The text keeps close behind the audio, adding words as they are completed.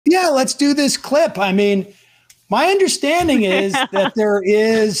let's do this clip. I mean, my understanding is that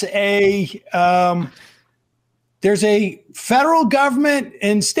there's a federal government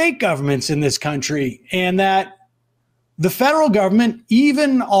and state governments in this country, and that the federal government,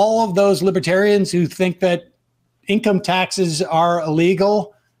 even all of those libertarians who think that income taxes are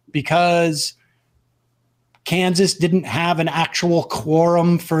illegal because Kansas didn't have an actual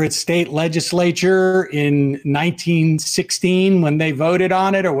quorum for its state legislature in 1916 when they voted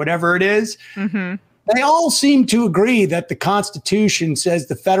on it or whatever it is, they all seem to agree that the Constitution says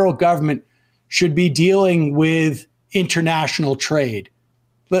the federal government should be dealing with international trade.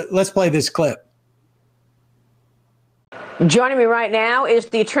 Let's play this clip. Joining me right now is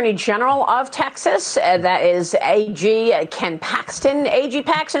the Attorney General of Texas. That is AG Ken Paxton. AG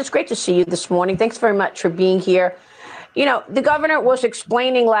Paxton, it's great to see you this morning. Thanks very much for being here. You know, the governor was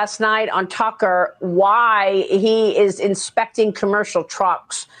explaining last night on Tucker why he is inspecting commercial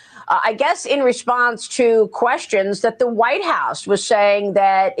trucks. I guess in response to questions that the White House was saying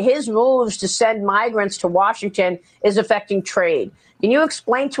that his moves to send migrants to Washington is affecting trade. Can you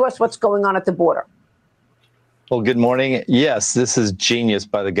explain to us what's going on at the border? Well, good morning. Yes, this is genius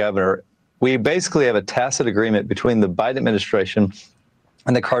by the governor. We basically have a tacit agreement between the Biden administration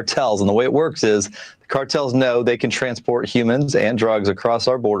and the cartels. And the way it works is the cartels know they can transport humans and drugs across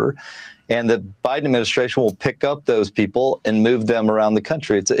our border. And the Biden administration will pick up those people and move them around the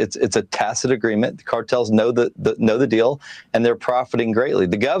country. It's a tacit agreement. The cartels know the deal, and they're profiting greatly.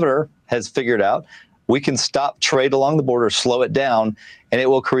 The governor has figured out we can stop trade along the border, slow it down, and it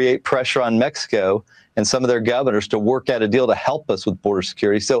will create pressure on Mexico and some of their governors to work out a deal to help us with border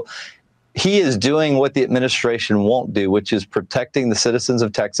security. So he is doing what the administration won't do, which is protecting the citizens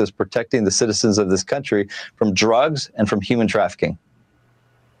of Texas, protecting the citizens of this country from drugs and from human trafficking.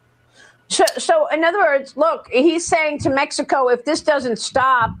 So in other words, look, he's saying to Mexico, if this doesn't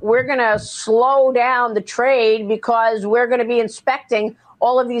stop, we're going to slow down the trade because we're going to be inspecting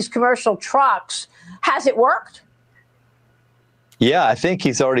all of these commercial trucks. Has it worked? Yeah, I think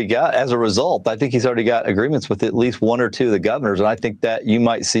he's already got, as a result, I think he's already got agreements with at least one or two of the governors. And I think that you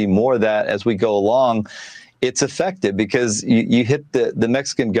might see more of that as we go along. It's effective because you hit the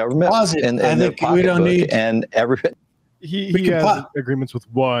Mexican government and their pocketbook and everything. He has agreements with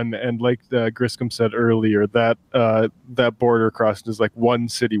one, and like Griscom said earlier, that that border crossing is like one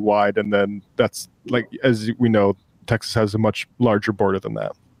city wide, and then that's like, as we know, Texas has a much larger border than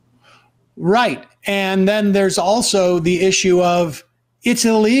that. Right. And then there's also the issue of it's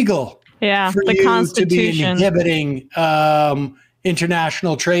illegal for the you Constitution to be inhibiting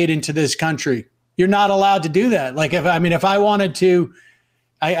international trade into this country. You're not allowed to do that. Like, if I wanted to,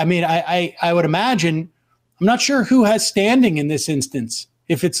 I would imagine, I'm not sure who has standing in this instance,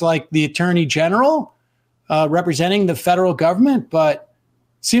 if it's like the Attorney General representing the federal government, but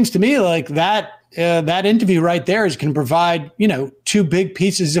it seems to me like that interview right there is going to provide, two big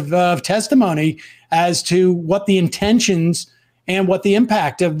pieces of testimony as to what the intentions and what the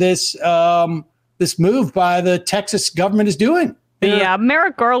impact of this this move by the Texas government is doing. Yeah,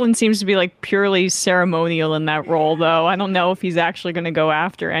 Merrick Garland seems to be like purely ceremonial in that role, though. I don't know if he's actually going to go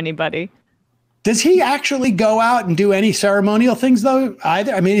after anybody. Does he actually go out and do any ceremonial things, though,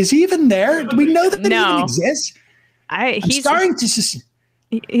 either? I mean, is he even there? Do we know that he even exists?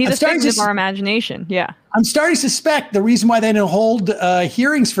 He's a figment of our imagination. Yeah. I'm starting to suspect the reason why they don't hold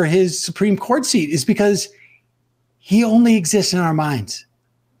hearings for his Supreme Court seat is because he only exists in our minds.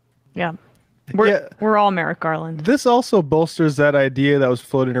 Yeah. We're all Merrick Garland. This also bolsters that idea that was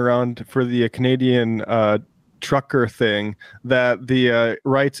floating around for the Canadian trucker thing, that the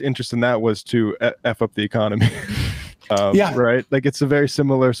right's interest in that was to F up the economy. Right. Like, it's a very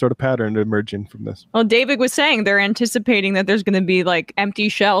similar sort of pattern emerging from this. Well, David was saying they're anticipating that there's going to be like empty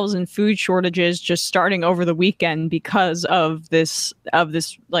shelves and food shortages just starting over the weekend because of this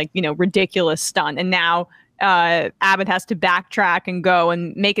ridiculous stunt. And now Abbott has to backtrack and go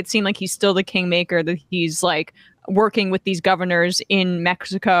and make it seem like he's still the kingmaker, that he's like working with these governors in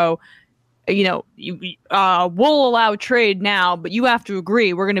Mexico. We'll allow trade now, but you have to agree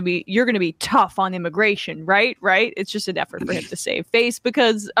you're going to be tough on immigration, right? It's just an effort for him to save face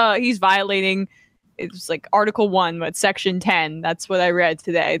because he's violating, it's like Article 1, but Section 10. That's what I read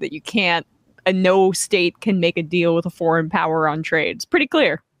today, that no state can make a deal with a foreign power on trade. It's pretty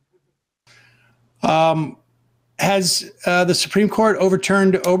clear. Has the Supreme Court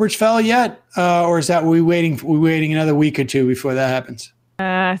overturned Obergefell yet? Or is that we waiting another week or two before that happens?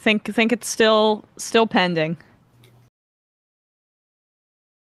 I think it's still pending.